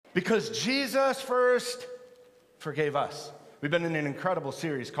Because Jesus first forgave us. We've been in an incredible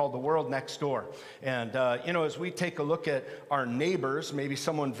series called The World Next Door. And, as we take a look at our neighbors, maybe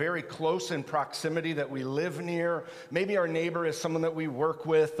someone very close in proximity that we live near, maybe our neighbor is someone that we work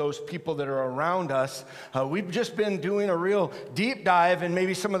with, those people that are around us. We've just been doing a real deep dive in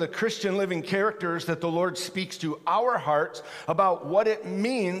maybe some of the Christian living characters that the Lord speaks to our hearts about what it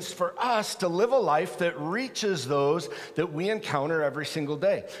means for us to live a life that reaches those that we encounter every single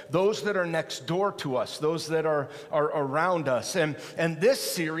day, those that are next door to us, those that are around us. And this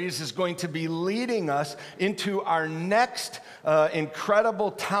series is going to be leading us into our next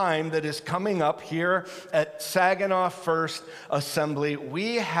incredible time that is coming up here at Saginaw First Assembly.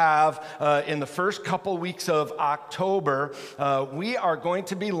 We have, in the first couple weeks of October, we are going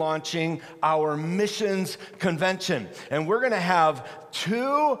to be launching our missions convention. And we're going to have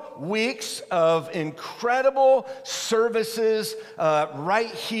 2 weeks of incredible services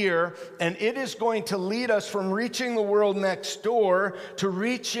right here, and it is going to lead us from reaching the world next door to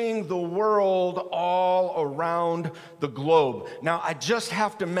reaching the world all around the globe. Now, I just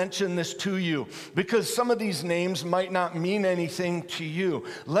have to mention this to you because some of these names might not mean anything to you.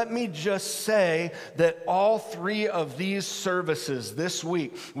 Let me just say that all 3 of these services this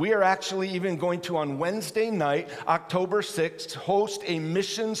week, we are actually even going to, on Wednesday night, October 6th, host a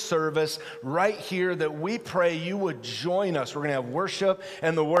mission service right here that we pray you would join us. We're going to have worship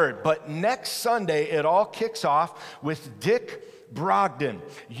and the word. But next Sunday, it all kicks off with Dick Brogden.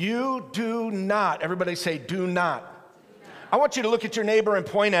 You do not, everybody say, do not. I want you to look at your neighbor and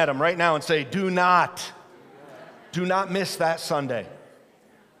point at him right now and say, do not. Do not miss that Sunday.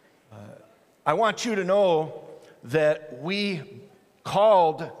 I want you to know that we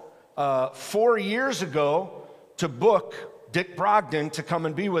called 4 years ago to book Dick Brogden to come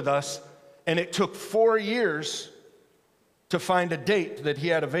and be with us, and it took 4 years to find a date that he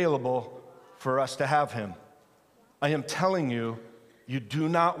had available for us to have him. I am telling you, you do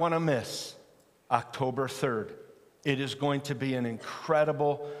not want to miss October 3rd. It is going to be an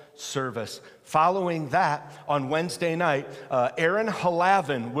incredible service. Following that, on Wednesday night, Aaron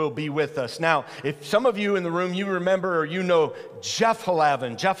Halavin will be with us. Now, if some of you in the room, you remember or you know Jeff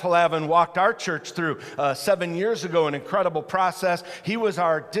Halavin. Jeff Halavin walked our church through 7 years ago, an incredible process. He was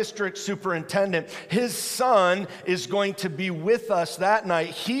our district superintendent. His son is going to be with us that night.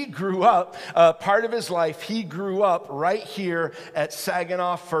 He grew up, part of his life, he grew up right here at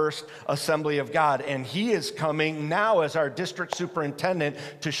Saginaw First Assembly of God. And he is coming now as our district superintendent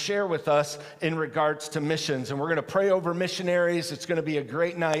to share with us in regards to missions. And we're going to pray over missionaries. It's going to be a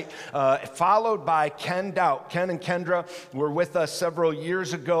great night, followed by Ken Doubt. Ken and Kendra were with us several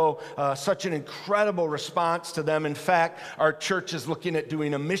years ago. Such an incredible response to them. In fact, our church is looking at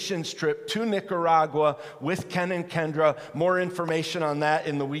doing a missions trip to Nicaragua with Ken and Kendra. More information on that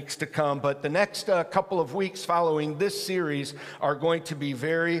in the weeks to come. But the next couple of weeks following this series are going to be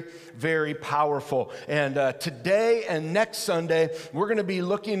very, very powerful. And today and next Sunday, we're going to be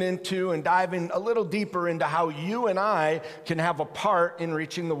looking into and diving a little deeper into how you and I can have a part in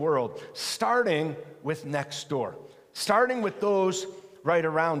reaching the world, starting with next door, starting with those right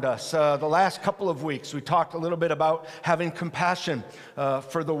around us. The last couple of weeks, we talked a little bit about having compassion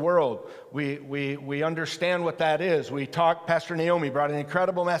for the world. We understand what that is. We talked, Pastor Naomi brought an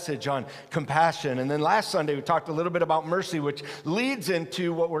incredible message on compassion. And then last Sunday, we talked a little bit about mercy, which leads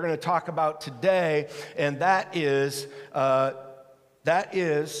into what we're going to talk about today. And that is,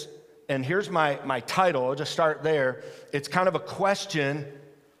 and here's my title, I'll just start there. It's kind of a question: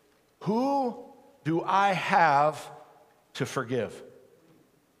 who do I have to forgive?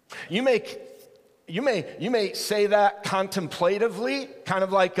 You may say that contemplatively, kind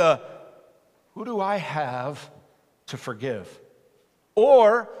of like who do I have to forgive?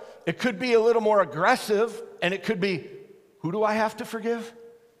 Or it could be a little more aggressive, and it could be, who do I have to forgive?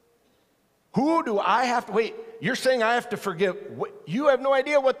 Who do I have to, wait, you're saying I have to forgive. You have no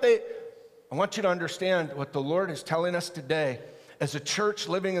idea I want you to understand what the Lord is telling us today. As a church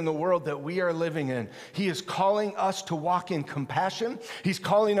living in the world that we are living in, He is calling us to walk in compassion. He's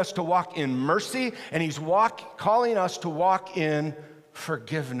calling us to walk in mercy, and He's calling us to walk in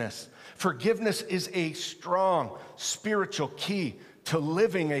forgiveness. Forgiveness is a strong spiritual key to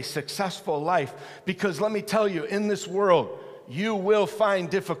living a successful life, because let me tell you, in this world, you will find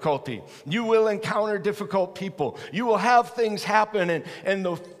difficulty. You will encounter difficult people. You will have things happen, and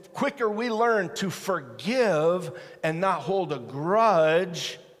the quicker we learn to forgive and not hold a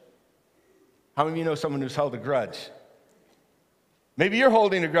grudge. How many of you know someone who's held a grudge? Maybe you're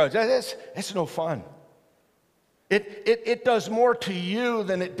holding a grudge. It's no fun. It does more to you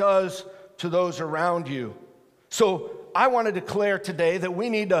than it does to those around you. So I want to declare today that we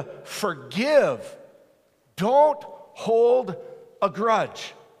need to forgive. Don't hold a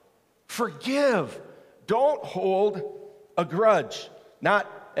grudge. Forgive. Don't hold a grudge. Not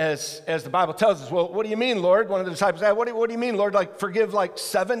as the Bible tells us, well, what do you mean, Lord? One of the disciples asked, what do you mean, Lord? Like forgive like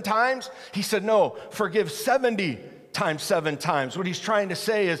 7 times? He said, no, forgive 70 times 7 times. What he's trying to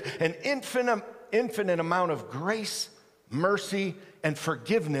say is an infinite amount of grace, mercy, and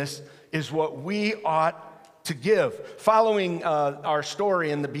forgiveness is what we ought to give. Following our story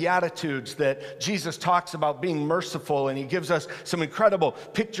in the Beatitudes that Jesus talks about being merciful, and he gives us some incredible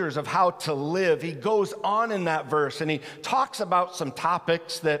pictures of how to live. He goes on in that verse and he talks about some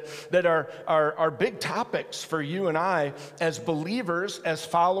topics that are big topics for you and I as believers, as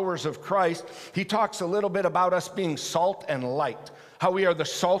followers of Christ. He talks a little bit about us being salt and light, how we are the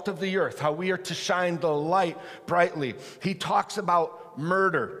salt of the earth, how we are to shine the light brightly. He talks about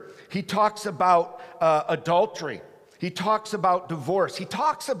murder. He talks about adultery. He talks about divorce. He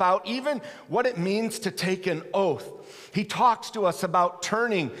talks about even what it means to take an oath. He talks to us about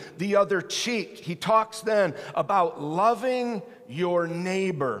turning the other cheek. He talks then about loving your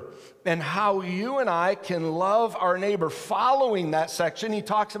neighbor and how you and I can love our neighbor. Following that section, he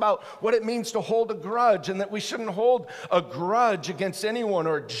talks about what it means to hold a grudge and that we shouldn't hold a grudge against anyone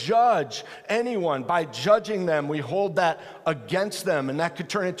or judge anyone. By judging them, we hold that against them, and that could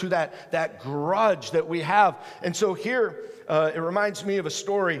turn into that grudge that we have. And so here, it reminds me of a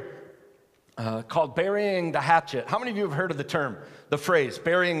story called burying the hatchet. How many of you have heard of the term, the phrase,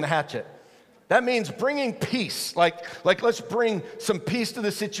 burying the hatchet? That means bringing peace. Like let's bring some peace to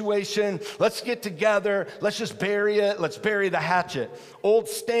the situation. Let's get together. Let's just bury it. Let's bury the hatchet. Old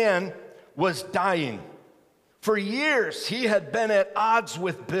Stan was dying. For years, he had been at odds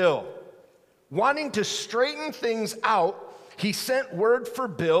with Bill. Wanting to straighten things out, he sent word for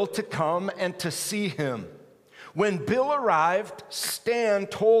Bill to come and to see him. When Bill arrived, Stan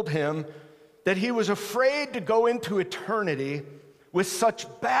told him that he was afraid to go into eternity with such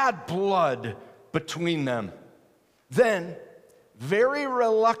bad blood between them. Then, very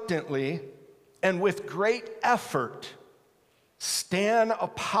reluctantly and with great effort, Stan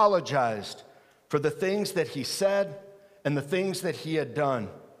apologized for the things that he said and the things that he had done.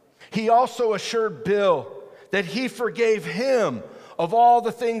 He also assured Bill that he forgave him of all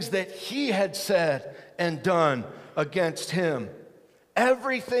the things that he had said and done against him.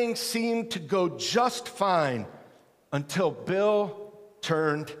 Everything seemed to go just fine until Bill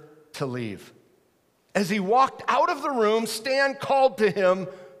turned to leave. As he walked out of the room, Stan called to him,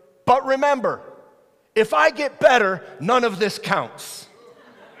 "But remember, if I get better, none of this counts."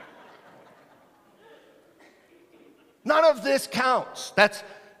 None of this counts. That's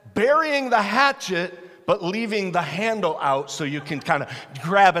burying the hatchet, but leaving the handle out so you can kind of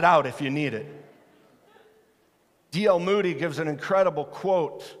grab it out if you need it. D.L. Moody gives an incredible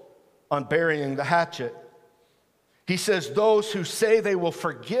quote on burying the hatchet. He says, "Those who say they will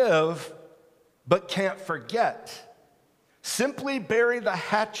forgive but can't forget simply bury the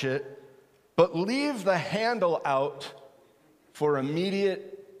hatchet but leave the handle out for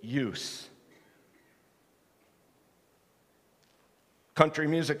immediate use." Country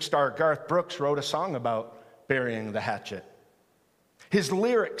music star Garth Brooks wrote a song about burying the hatchet. His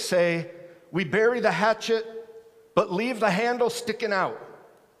lyrics say, "We bury the hatchet but leave the handle sticking out.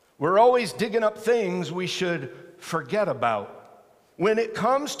 We're always digging up things we should forget about. When it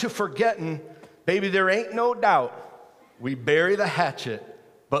comes to forgetting, baby, there ain't no doubt. We bury the hatchet,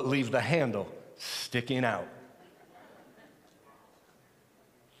 but leave the handle sticking out."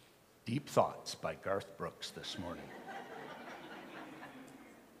 Deep thoughts by Garth Brooks this morning.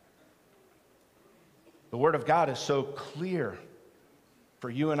 The Word of God is so clear for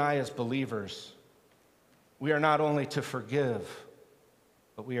you and I as believers. We are not only to forgive,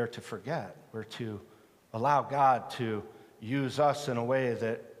 but we are to forget. We're to allow God to use us in a way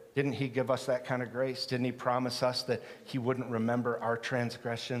that, didn't he give us that kind of grace? Didn't he promise us that he wouldn't remember our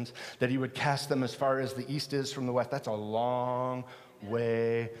transgressions, that he would cast them as far as the east is from the west? That's a long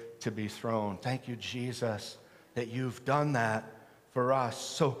way to be thrown. Thank you, Jesus, that you've done that for us.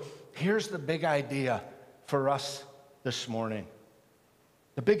 So here's the big idea for us this morning.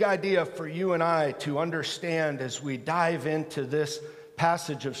 The big idea for you and I to understand as we dive into this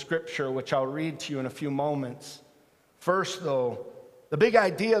passage of Scripture, which I'll read to you in a few moments. First, though, the big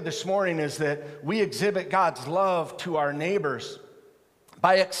idea this morning is that we exhibit God's love to our neighbors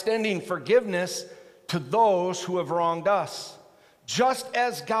by extending forgiveness to those who have wronged us, just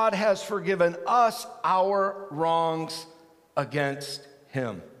as God has forgiven us our wrongs against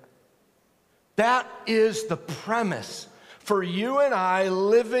him. That is the premise for you and I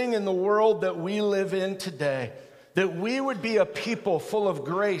living in the world that we live in today. that we would be a people full of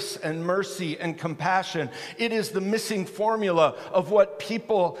grace and mercy and compassion. It is the missing formula of what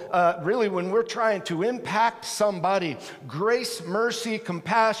people, really, when we're trying to impact somebody, grace, mercy,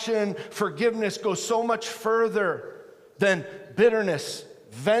 compassion, forgiveness go so much further than bitterness,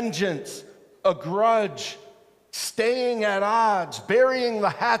 vengeance, a grudge, staying at odds, burying the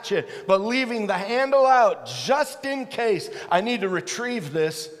hatchet, but leaving the handle out just in case I need to retrieve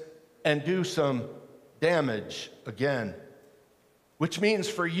this and do some damage again. Which means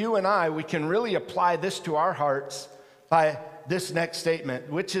for you and I, we can really apply this to our hearts by this next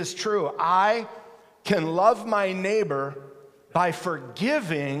statement, which is true. I can love my neighbor by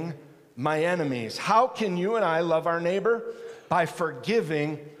forgiving my enemies. How can you and I love our neighbor? By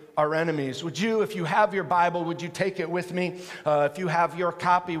forgiving our enemies. Would you, if you have your Bible, would you take it with me? If you have your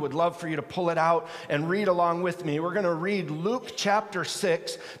copy, would love for you to pull it out and read along with me. We're going to read Luke chapter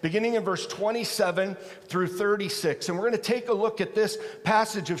 6, beginning in verse 27 through 36. And we're going to take a look at this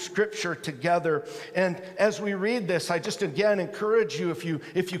passage of Scripture together. And as we read this, I just again encourage you, if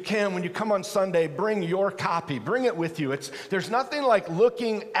you can, when you come on Sunday, bring your copy. Bring it with you. There's nothing like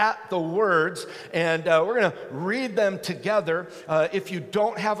looking at the words, and we're going to read them together. If you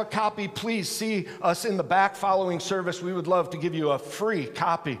don't have a copy, please see us in the back following service. We would love to give you a free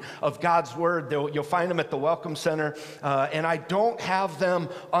copy of God's Word. You'll find them at the Welcome Center, and I don't have them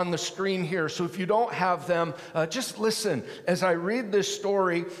on the screen here. So if you don't have them, just listen as I read this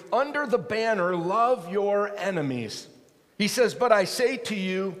story under the banner, Love Your Enemies. He says, "But I say to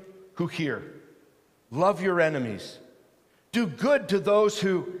you who hear, love your enemies. Do good to those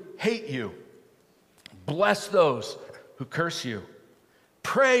who hate you. Bless those who curse you.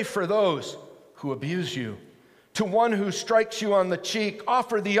 Pray for those who abuse you. To one who strikes you on the cheek,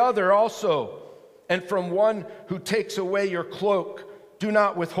 offer the other also. And from one who takes away your cloak, do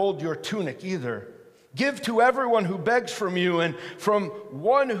not withhold your tunic either. Give to everyone who begs from you, and from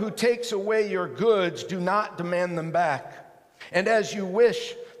one who takes away your goods, do not demand them back. And as you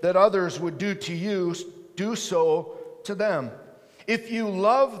wish that others would do to you, do so to them. If you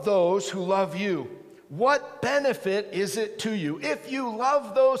love those who love you, what benefit is it to you? If you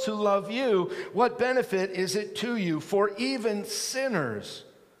love those who love you, what benefit is it to you? For even sinners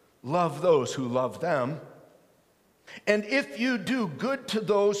love those who love them. And if you do good to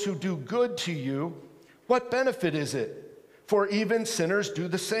those who do good to you, what benefit is it? For even sinners do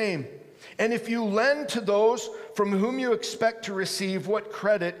the same. And if you lend to those from whom you expect to receive, what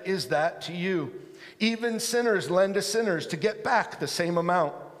credit is that to you? Even sinners lend to sinners to get back the same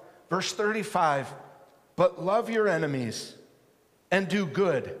amount." Verse 35. "But love your enemies and do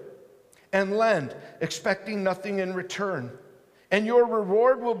good and lend, expecting nothing in return. And your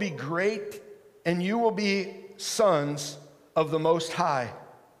reward will be great, and you will be sons of the Most High.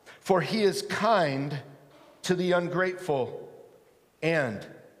 For he is kind to the ungrateful and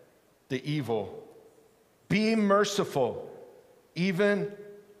the evil. Be merciful, even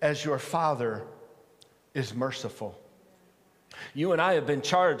as your Father is merciful." You and I have been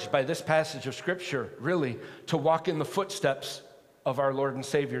charged by this passage of Scripture, really, to walk in the footsteps of our Lord and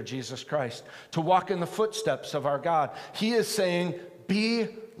Savior, Jesus Christ, to walk in the footsteps of our God. He is saying, be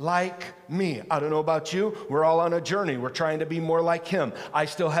like me. I don't know about you. We're all on a journey. We're trying to be more like him. I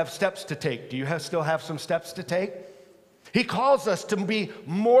still have steps to take. Do you still have some steps to take? He calls us to be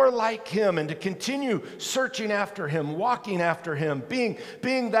more like him and to continue searching after him, walking after him, being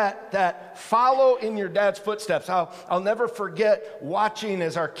that follow in your dad's footsteps. I'll never forget watching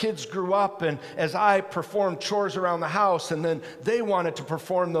as our kids grew up and as I performed chores around the house, and then they wanted to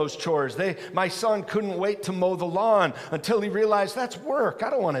perform those chores. My son couldn't wait to mow the lawn until he realized that's work. I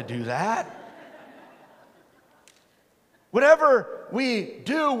don't want to do that. Whatever we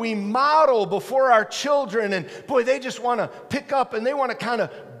do, we model before our children, and boy, they just want to pick up and they want to kind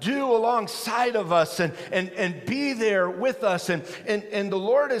of do alongside of us and be there with us. And the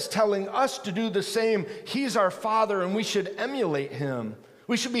Lord is telling us to do the same. He's our Father, and we should emulate him.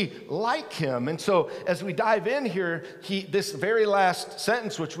 We should be like him. And so as we dive in here, this very last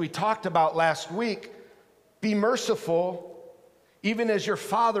sentence, which we talked about last week, be merciful, even as your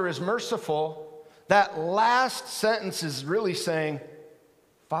Father is merciful. That last sentence is really saying,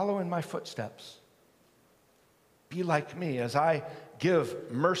 follow in my footsteps. Be like me as I give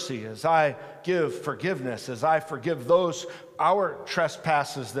mercy, as I give forgiveness, as I forgive those, our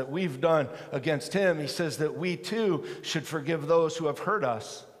trespasses that we've done against him. He says that we too should forgive those who have hurt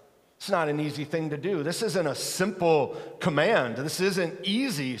us. It's not an easy thing to do. This isn't a simple command. This isn't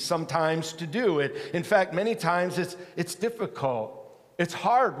easy sometimes to do. In fact, many times it's difficult. It's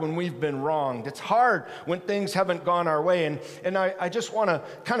hard when we've been wronged. It's hard when things haven't gone our way. And I just want to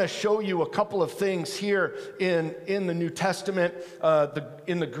kind of show you a couple of things here in the New Testament.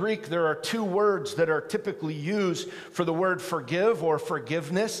 In the Greek, there are two words that are typically used for the word forgive or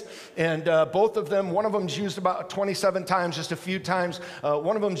forgiveness. And both of them, one of them is used about 27 times, just a few times.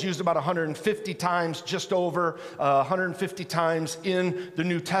 One of them is used about 150 times, just over 150 times in the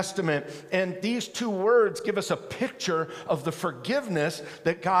New Testament. And these two words give us a picture of the forgiveness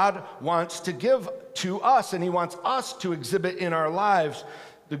that God wants to give to us, and he wants us to exhibit in our lives.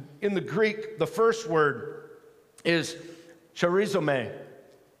 In the Greek, the first word is charizomai.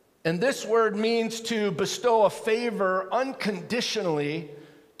 And this word means to bestow a favor unconditionally,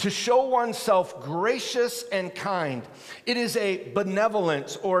 to show oneself gracious and kind. It is a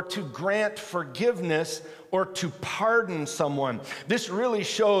benevolence, or to grant forgiveness, or to pardon someone. This really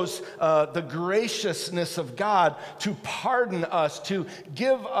shows the graciousness of God to pardon us, to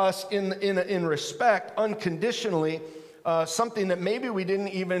give us in respect, unconditionally, something that maybe we didn't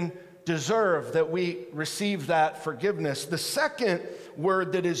even deserve, that we receive that forgiveness. The second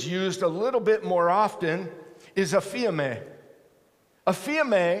word that is used a little bit more often is aphiame.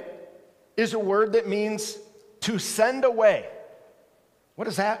 Aphiame is a word that means to send away. What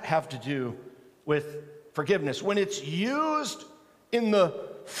does that have to do with forgiveness? When it's used in the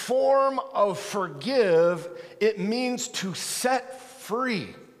form of forgive, it means to set free,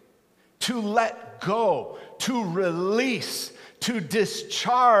 to let go, to release, to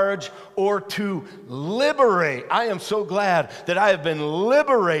discharge, or to liberate. I am so glad that I have been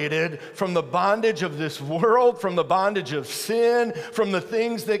liberated from the bondage of this world, from the bondage of sin, from the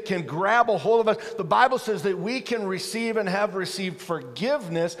things that can grab a hold of us. The Bible says that we can receive and have received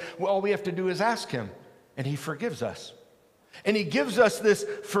forgiveness. Well, all we have to do is ask him, and he forgives us. And he gives us this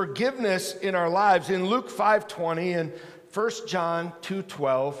forgiveness in our lives. In Luke 5:20 and 1 John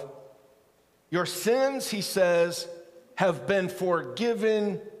 2:12, your sins, he says, have been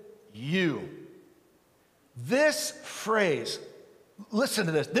forgiven you. This phrase, listen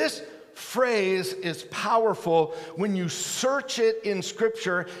to this. This phrase is powerful. When you search it in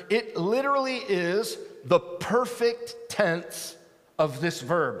Scripture, it literally is the perfect tense of this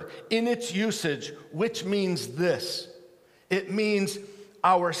verb in its usage, which means this. It means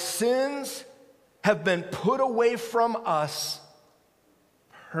our sins have been put away from us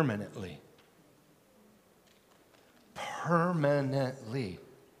permanently. Permanently.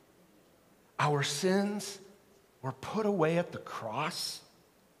 Our sins were put away at the cross,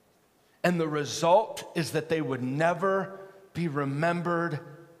 and the result is that they would never be remembered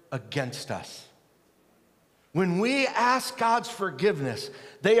against us. When we ask God's forgiveness,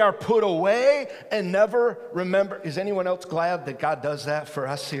 they are put away and never remembered. Is anyone else glad that God does that for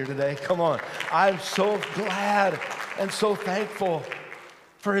us here today? Come on. I'm so glad and so thankful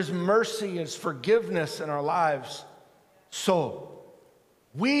for his mercy, his forgiveness in our lives. So,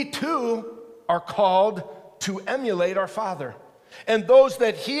 we too are called to emulate our Father. And those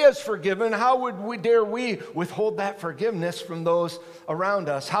that he has forgiven, how dare we withhold that forgiveness from those around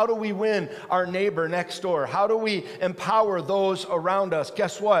us? How do we win our neighbor next door? How do we empower those around us?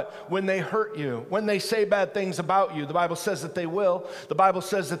 Guess what? When they hurt you, when they say bad things about you, the Bible says that they will. The Bible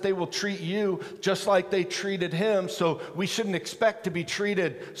says that they will treat you just like they treated him. So we shouldn't expect to be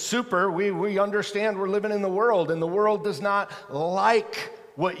treated super. We understand we're living in the world, and the world does not like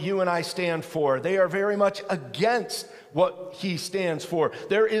what you and I stand for. They are very much against what he stands for.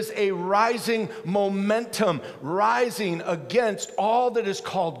 There is a rising momentum, rising against all that is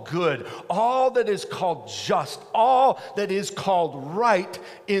called good, all that is called just, all that is called right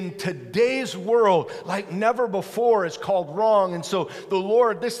in today's world, like never before is called wrong. And so the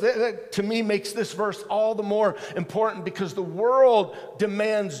Lord, this to me makes this verse all the more important, because the world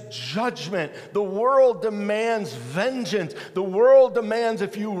demands judgment. The world demands vengeance. The world demands,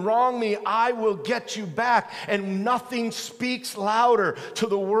 if you wrong me, I will get you back. And nothing speaks louder to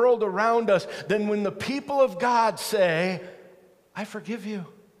the world around us than when the people of God say, I forgive you.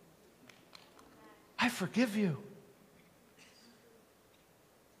 I forgive you.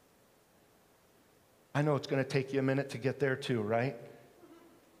 I know it's going to take you a minute to get there too, right?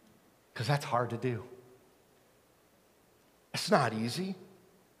 Because that's hard to do. It's not easy.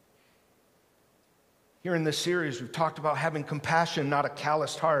 Here in this series, we've talked about having compassion, not a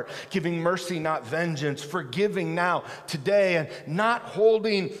calloused heart, giving mercy, not vengeance, forgiving now, today, and not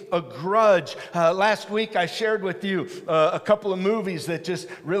holding a grudge. Last week, I shared with you a couple of movies that just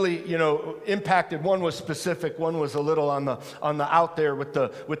really, impacted. One was specific, one was a little on the out there with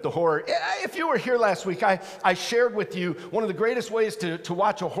the horror. If you were here last week, I shared with you one of the greatest ways to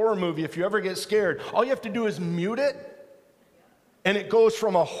watch a horror movie. If you ever get scared, all you have to do is mute it. and it goes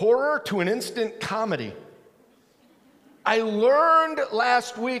from a horror to an instant comedy. I learned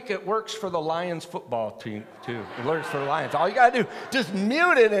last week it works for the Lions football team too. It works for the Lions. All you gotta do, just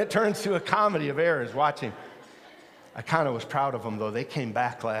mute it and it turns to a comedy of errors watching. I kind of was proud of them though. They came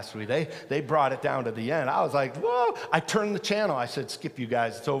back last week. They brought it down to the end. I was like, whoa. I turned the channel. I said, skip you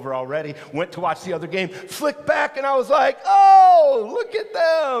guys, it's over already. Went to watch the other game, flicked back and I was like, oh, look at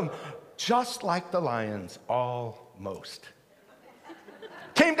them. Just like the Lions, almost.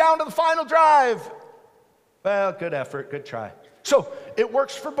 Came down to the final drive. Well, good effort, good try. So it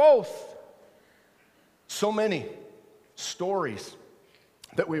works for both. So many stories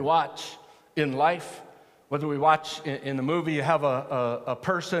that we watch in life, whether we watch in the movie, you have a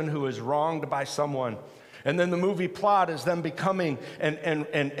person who is wronged by someone, and then the movie plot is them becoming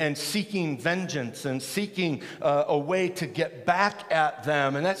and seeking vengeance and seeking a way to get back at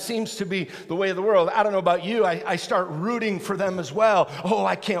them. And that seems to be the way of the world. I don't know about you. I start rooting for them as well. Oh,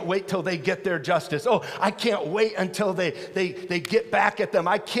 I can't wait till they get their justice. Oh, I can't wait until they get back at them.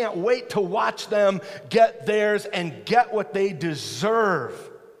 I can't wait to watch them get theirs and get what they deserve.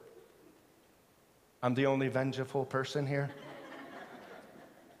 I'm the only vengeful person here.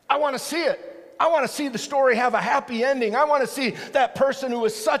 I want to see it. I want to see the story have a happy ending. I want to see that person who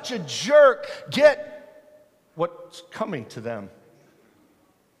was such a jerk get what's coming to them.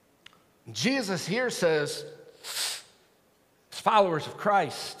 Jesus here says, as followers of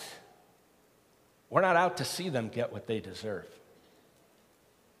Christ, we're not out to see them get what they deserve.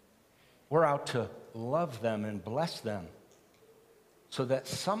 We're out to love them and bless them so that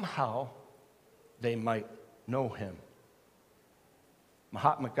somehow they might know him.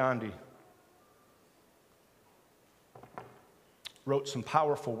 Mahatma Gandhi wrote some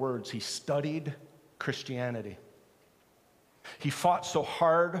powerful words. He studied Christianity. He fought so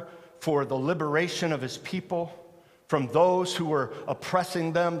hard for the liberation of his people from those who were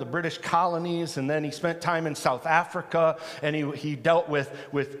oppressing them, the British colonies, and then he spent time in South Africa, and he dealt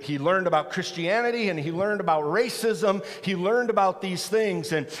with he learned about Christianity, and he learned about racism. He learned about these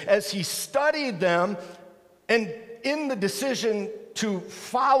things, and as he studied them, and in the decision to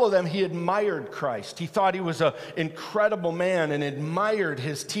follow them, he admired Christ. He thought he was an incredible man and admired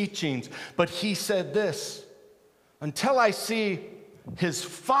his teachings. But he said this, until I see his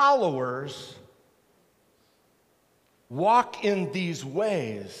followers walk in these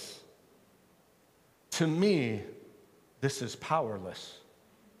ways, to me, this is powerless.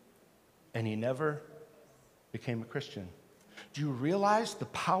 And he never became a Christian. Do you realize the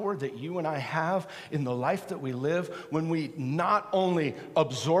power that you and I have in the life that we live when we not only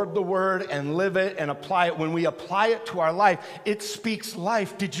absorb the word and live it and apply it, when we apply it to our life, it speaks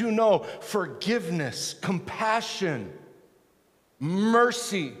life. Did you know forgiveness, compassion,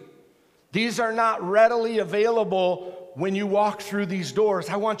 mercy, these are not readily available when you walk through these doors.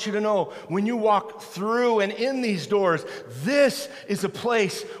 I want you to know, when you walk through and in these doors, this is a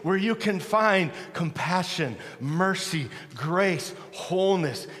place where you can find compassion, mercy, grace,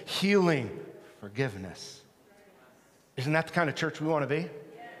 wholeness, healing, forgiveness. Isn't that the kind of church we want to be?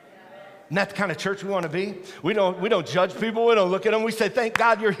 Isn't that the kind of church we want to be? We don't judge people. We don't look at them. We say, thank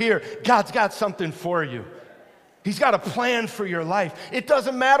God you're here. God's got something for you. He's got a plan for your life. It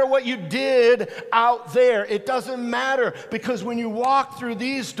doesn't matter what you did out there. It doesn't matter, because when you walk through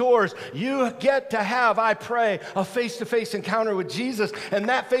these doors, you get to have, I pray, a face-to-face encounter with Jesus, and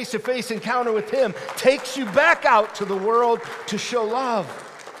that face-to-face encounter with him takes you back out to the world to show love,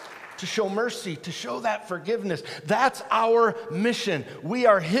 to show mercy, to show that forgiveness. That's our mission. We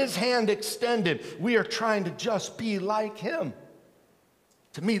are his hand extended. We are trying to just be like him.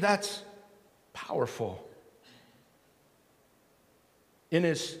 To me, that's powerful. In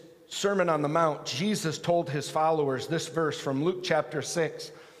his Sermon on the Mount, Jesus told his followers this verse from Luke chapter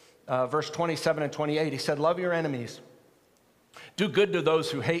 6, verse 27 and 28. He said, love your enemies. Do good to those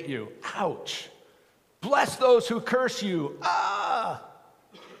who hate you. Ouch. Bless those who curse you. Ah.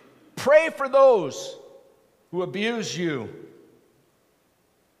 Pray for those who abuse you.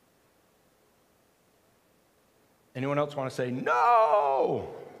 Anyone else want to say no?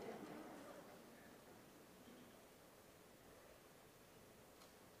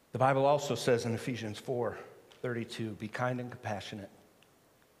 The Bible also says in Ephesians 4:32, be kind and compassionate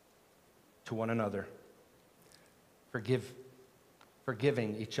to one another,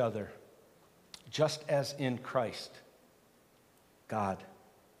 forgiving each other, just as in Christ, God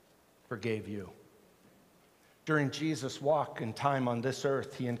forgave you. During Jesus' walk in time on this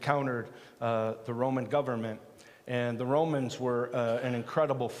earth, he encountered the Roman government, And the Romans were an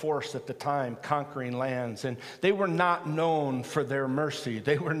incredible force at the time, conquering lands. And they were not known for their mercy.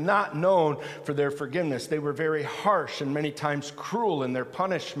 They were not known for their forgiveness. They were very harsh and many times cruel in their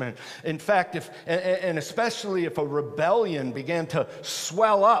punishment. In fact, and especially if a rebellion began to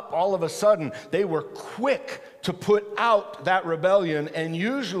swell up, all of a sudden, they were quick to put out that rebellion, and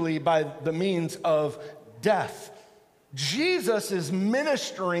usually by the means of death. Jesus is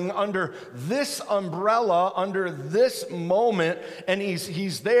ministering under this umbrella, under this moment, and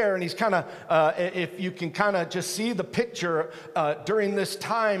he's there, and he's kind of, if you can kind of just see the picture, during this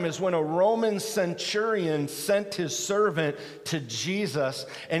time is when a Roman centurion sent his servant to Jesus,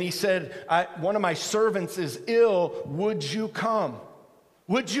 and he said, one of my servants is ill, would you come?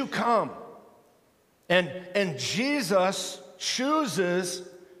 Would you come? And Jesus chooses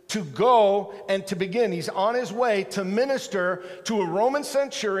to go and to begin. He's on his way to minister to a Roman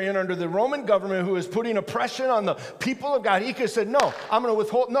centurion under the Roman government who is putting oppression on the people of God. He could have said, no, I'm going to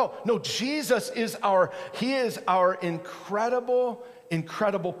withhold. No, Jesus is our incredible,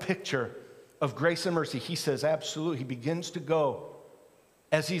 incredible picture of grace and mercy. He says, absolutely. He begins to go.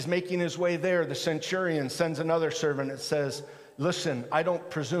 As he's making his way there, the centurion sends another servant that says, listen, I don't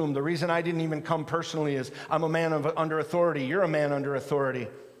presume. The reason I didn't even come personally is I'm a man under authority. You're a man under authority.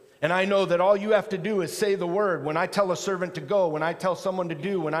 And I know that all you have to do is say the word. When I tell a servant to go, when I tell someone to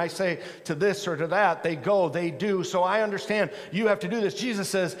do, when I say to this or to that, they go, they do. So I understand you have to do this. Jesus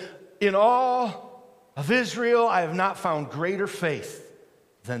says, in all of Israel, I have not found greater faith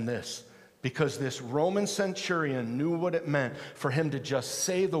than this. Because this Roman centurion knew what it meant for him to just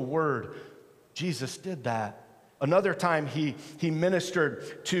say the word. Jesus did that. Another time he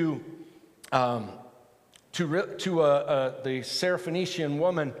ministered to the Syrophoenician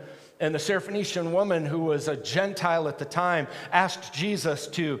woman. And the Syrophoenician woman, who was a Gentile at the time, asked Jesus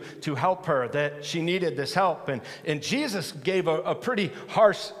to help her, that she needed this help. And Jesus gave a pretty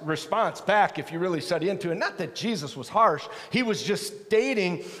harsh response back, if you really study into it. Not that Jesus was harsh. He was just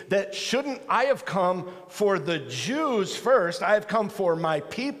stating that shouldn't I have come for the Jews first? I have come for my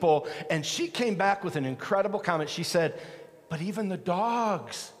people. And she came back with an incredible comment. She said, but even the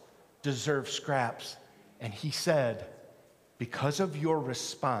dogs deserve scraps. And he said, because of your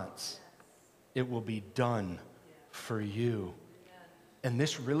response, it will be done for you. And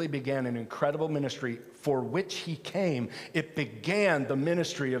this really began an incredible ministry for which he came. It began the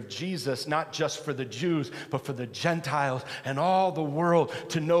ministry of Jesus, not just for the Jews, but for the Gentiles and all the world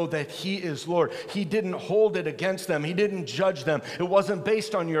to know that he is Lord. He didn't hold it against them. He didn't judge them. It wasn't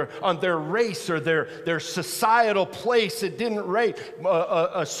based on their race or their societal place. It didn't rate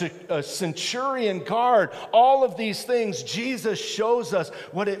a centurion guard. All of these things, Jesus shows us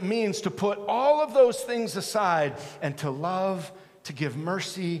what it means to put all of those things aside and to love, to give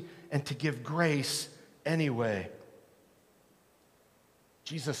mercy, and to give grace anyway.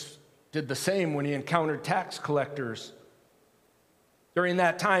 Jesus did the same when he encountered tax collectors. During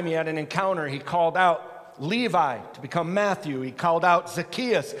that time, he had an encounter. He called out Levi to become Matthew. He called out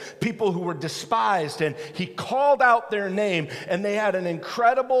Zacchaeus, people who were despised, and he called out their name, and they had an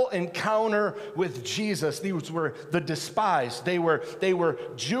incredible encounter with Jesus. These were the despised. They were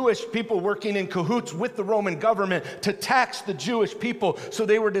Jewish people working in cahoots with the Roman government to tax the Jewish people, so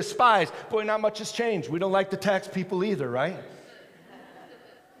they were despised. Boy, not much has changed. We don't like to tax people either, right?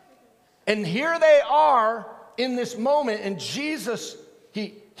 And here they are in this moment, and Jesus,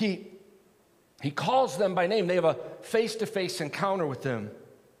 he calls them by name. They have a face-to-face encounter with them.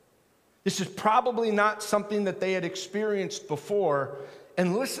 This is probably not something that they had experienced before.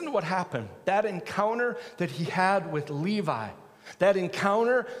 And listen to what happened. That encounter that he had with Levi, that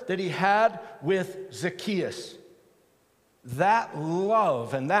encounter that he had with Zacchaeus, that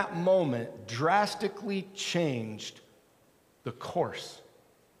love and that moment drastically changed the course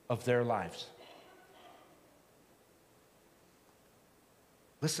of their lives.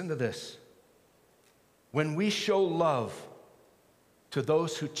 Listen to this. When we show love to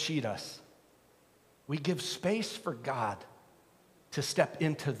those who cheat us, we give space for God to step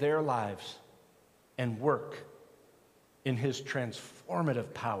into their lives and work in his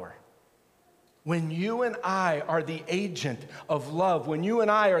transformative power. When you and I are the agent of love, when you and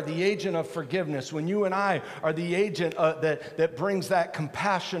I are the agent of forgiveness, when you and I are the agent that brings that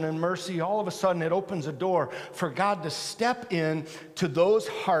compassion and mercy, all of a sudden it opens a door for God to step in to those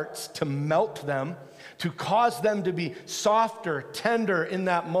hearts, to melt them, to cause them to be softer, tender in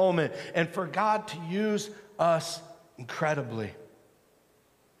that moment, and for God to use us incredibly.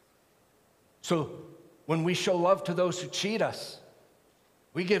 So when we show love to those who cheat us,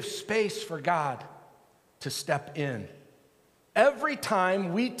 we give space for God to step in. Every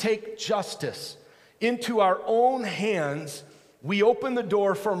time we take justice into our own hands, we open the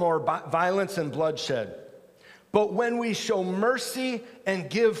door for more violence and bloodshed. But when we show mercy and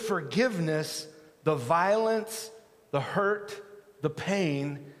give forgiveness, the violence, the hurt, the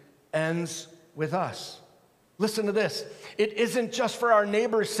pain ends with us. Listen to this. It isn't just for our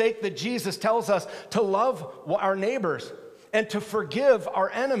neighbor's sake that Jesus tells us to love our neighbors and to forgive our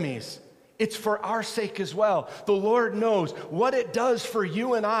enemies. It's for our sake as well. The Lord knows what it does for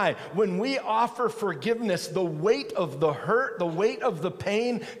you and I. When we offer forgiveness, the weight of the hurt, the weight of the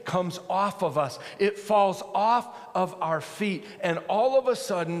pain comes off of us. It falls off of our feet. And all of a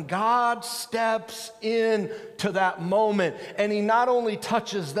sudden, God steps in to that moment. And he not only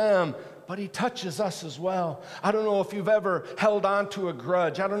touches them, but he touches us as well. I don't know if you've ever held on to a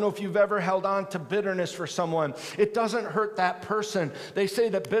grudge. I don't know if you've ever held on to bitterness for someone. It doesn't hurt that person. They say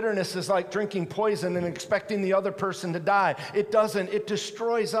that bitterness is like drinking poison and expecting the other person to die. It doesn't. It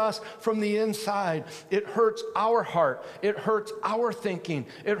destroys us from the inside. It hurts our heart. It hurts our thinking.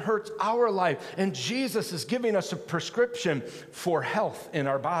 It hurts our life. And Jesus is giving us a prescription for health in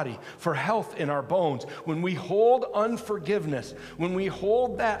our body, for health in our bones. When we hold unforgiveness, when we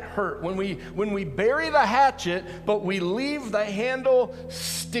hold that hurt, when we bury the hatchet, but we leave the handle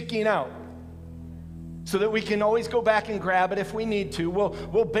sticking out so that we can always go back and grab it if we need to.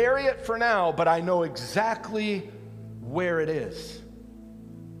 We'll bury it for now, but I know exactly where it is.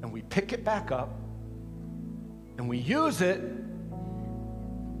 And we pick it back up and we use it.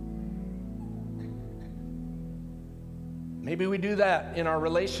 Maybe we do that in our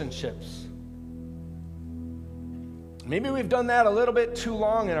relationships. Maybe we've done that a little bit too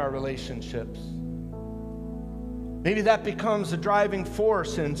long in our relationships. Maybe that becomes a driving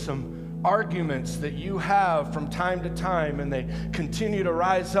force in some arguments that you have from time to time, and they continue to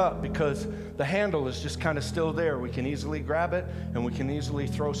rise up because the handle is just kind of still there. We can easily grab it, and we can easily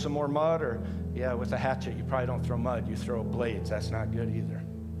throw some more mud, or, yeah, with a hatchet, you probably don't throw mud, you throw blades. That's not good either.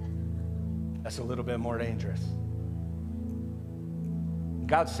 That's a little bit more dangerous.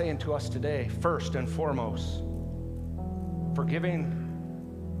 God's saying to us today, first and foremost,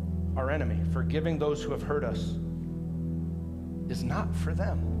 forgiving our enemy, forgiving those who have hurt us, is not for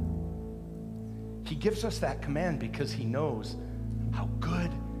them. He gives us that command because he knows how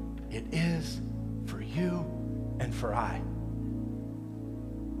good it is for you and for I.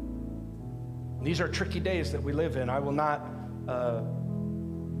 These are tricky days that we live in. I will not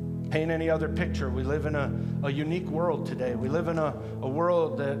paint any other picture. We live in a unique world today. We live in a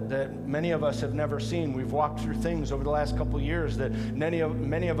world that many of us have never seen. We've walked through things over the last couple of years that many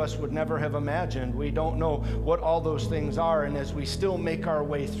of us would never have imagined. We don't know what all those things are, and as we still make our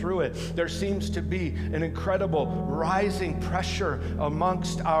way through it, there seems to be an incredible rising pressure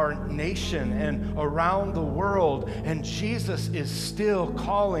amongst our nation and around the world, and Jesus is still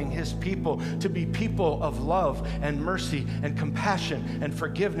calling his people to be people of love and mercy and compassion and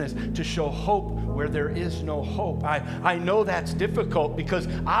forgiveness, to show hope where there is no hope. I know that's difficult because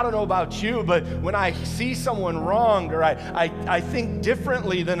I don't know about you, but when I see someone wronged, or I think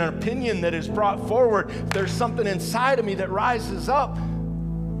differently than an opinion that is brought forward, there's something inside of me that rises up.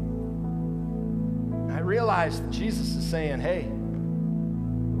 I realize that Jesus is saying, hey,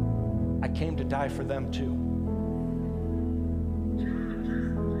 I came to die for them too.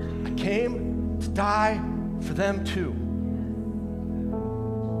 I came to die for them too.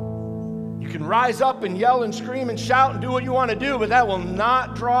 You can rise up and yell and scream and shout and do what you want to do, but that will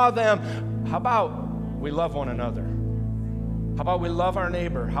not draw them. How about we love one another? How about we love our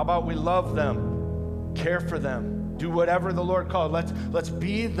neighbor? How about we love them, care for them, do whatever the Lord called? Let's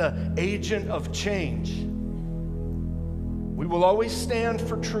be the agent of change. We will always stand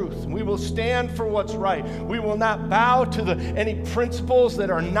for truth. We will stand for what's right. We will not bow to any principles that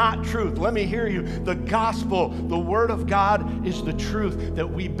are not truth. Let me hear you. The gospel, the word of God, is the truth that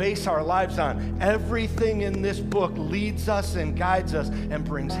we base our lives on. Everything in this book leads us and guides us and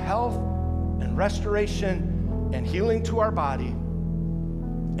brings health and restoration and healing to our body.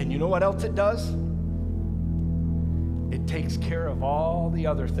 And you know what else it does? It takes care of all the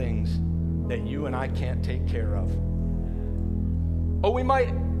other things that you and I can't take care of. Oh, we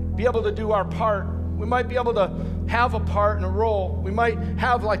might be able to do our part. We might be able to have a part and a role. We might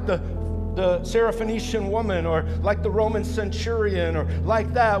have like the Syrophoenician woman, or like the Roman centurion, or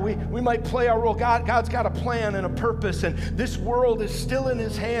like that. We might play our role. God's got a plan and a purpose, and this world is still in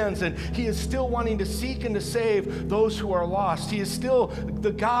his hands, and he is still wanting to seek and to save those who are lost. He is still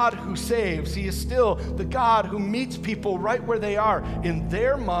the God who saves. He is still the God who meets people right where they are, in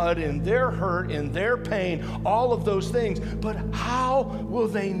their mud, in their hurt, in their pain, all of those things. But how will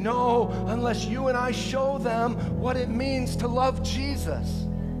they know unless you and I show them what it means to love Jesus?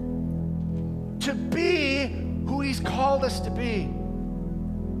 to be who he's called us to be.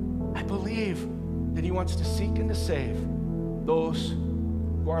 I believe that he wants to seek and to save those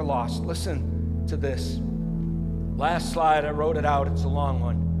who are lost. Listen to this. Last slide, I wrote it out. It's a long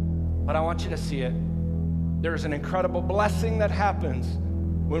one, but I want you to see it. There's an incredible blessing that happens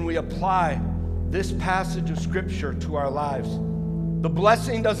when we apply this passage of Scripture to our lives. The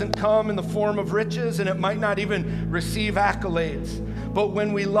blessing doesn't come in the form of riches, and it might not even receive accolades. But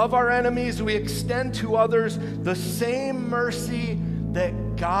when we love our enemies, we extend to others the same mercy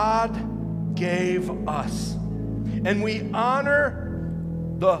that God gave us. And we honor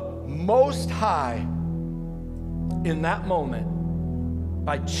the Most High in that moment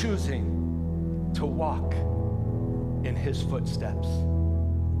by choosing to walk in his footsteps.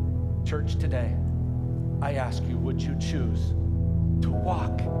 Church, today, I ask you, would you choose to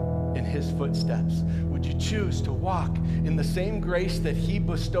walk in his footsteps? Would you choose to walk in the same grace that he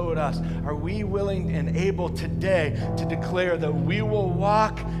bestowed us? Are we willing and able today to declare that we will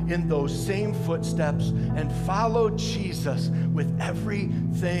walk in those same footsteps and follow Jesus with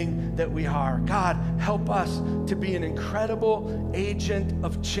everything that we are? God, help us to be an incredible agent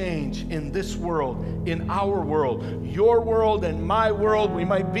of change in this world, in our world, your world and my world. We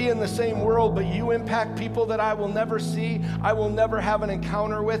might be in the same world, but you impact people that I will never see, I will never have an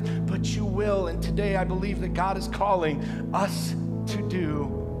encounter with, but you will. And today I believe that God is calling us to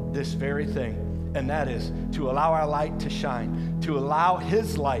do this very thing. And that is to allow our light to shine, to allow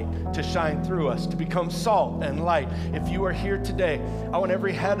his light to shine through us, to become salt and light. If you are here today, I want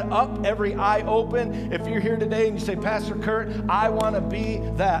every head up, every eye open. If you're here today and you say, Pastor Kurt, I want to be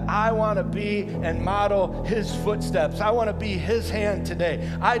that. I want to be and model his footsteps. I want to be his hand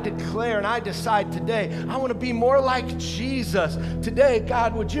today. I declare and I decide today, I want to be more like Jesus. Today,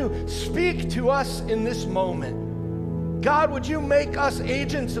 God, would you speak to us in this moment? God, would you make us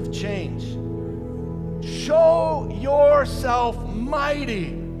agents of change? Show yourself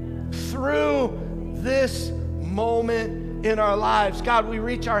mighty through this moment in our lives. God, we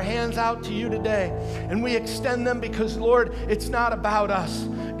reach our hands out to you today, and we extend them because, Lord, it's not about us.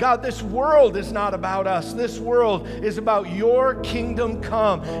 God, this world is not about us. This world is about your kingdom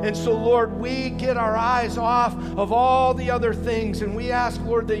come. And so, Lord, we get our eyes off of all the other things, and we ask,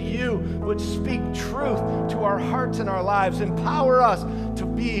 Lord, that you would speak truth to our hearts and our lives. Empower us to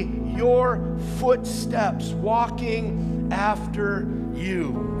be your footsteps, walking after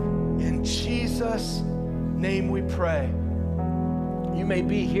you. In Jesus' name we pray. You may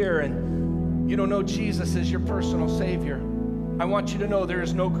be here and you don't know Jesus as your personal Savior. I want you to know there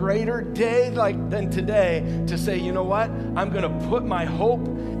is no greater day than today to say, you know what? I'm going to put my hope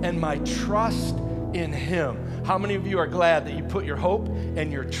and my trust in him. How many of you are glad that you put your hope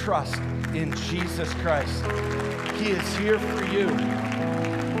and your trust in Jesus Christ? He is here for you.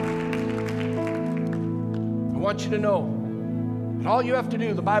 I want you to know that all you have to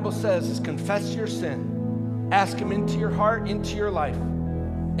do, the Bible says, is confess your sin, ask him into your heart, into your life,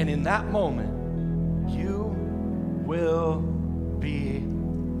 and in that moment, you will be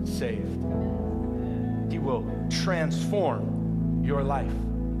saved. He will transform your life.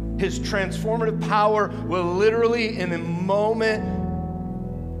 His transformative power will literally, in a moment,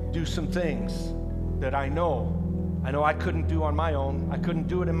 do some things that I know I couldn't do on my own. I couldn't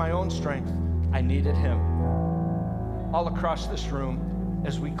do it in my own strength. I needed him. All across this room,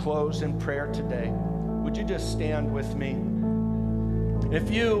 as we close in prayer today, would you just stand with me? If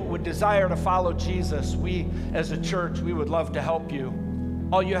you would desire to follow Jesus, we as a church, we would love to help you.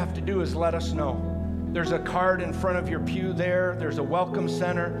 All you have to do is let us know. There's a card in front of your pew there. There's a welcome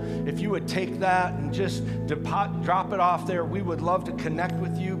center. If you would take that and just drop it off there, we would love to connect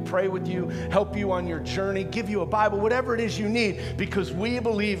with you, pray with you, help you on your journey, give you a Bible, whatever it is you need, because we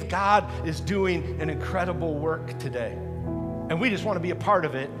believe God is doing an incredible work today. And we just want to be a part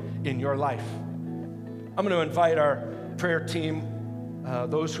of it in your life. I'm going to invite our prayer team,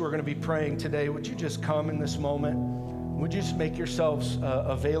 those who are going to be praying today. Would you just come in this moment? Would you just make yourselves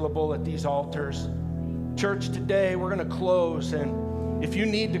available at these altars? Church, today we're going to close, and if you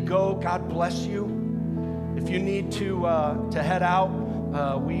need to go, God bless you. If you need to head out,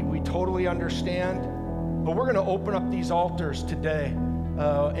 we totally understand. But we're going to open up these altars today.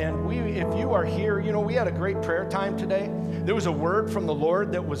 And if you are here, we had a great prayer time today. There was a word from the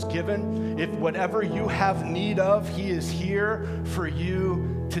Lord that was given. If whatever you have need of, he is here for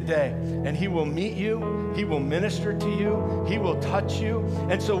you today. And he will meet you. He will minister to you. He will touch you.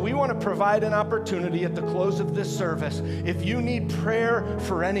 And so we want to provide an opportunity at the close of this service. If you need prayer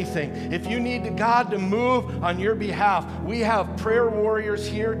for anything, if you need God to move on your behalf, we have prayer warriors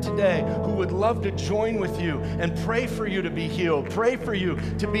here today who would love to join with you and pray for you to be healed, pray for you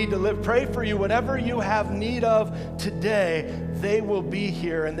to be delivered, pray for you, whatever you have need of today, they will be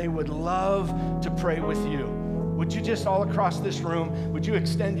here and they would love to pray with you. Would you just all across this room, would you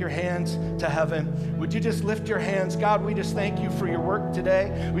extend your hands to heaven? Would you just lift your hands? God, we just thank you for your work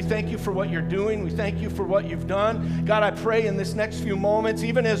today. We thank you for what you're doing. We thank you for what you've done. God, I pray in this next few moments,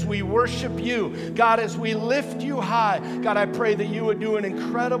 even as we worship you, God, as we lift you high, God, I pray that you would do an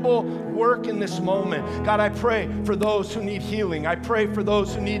incredible work in this moment. God, I pray for those who need healing. I pray for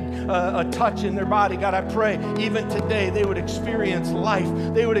those who need a touch in their body. God, I pray even today they would experience life.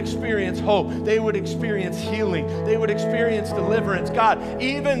 They would experience hope. They would experience healing. They would experience deliverance. God,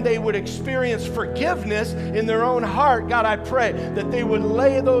 even they would experience forgiveness in their own heart. God, I pray that they would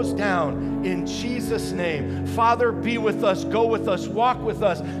lay those down in Jesus' name. Father, be with us, go with us, walk with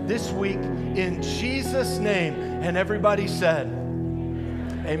us this week in Jesus' name. And everybody said,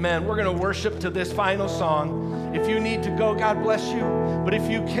 amen. We're going to worship to this final song. If you need to go, God bless you. But if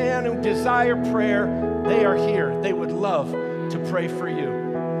you can and desire prayer, they are here. They would love to pray for you.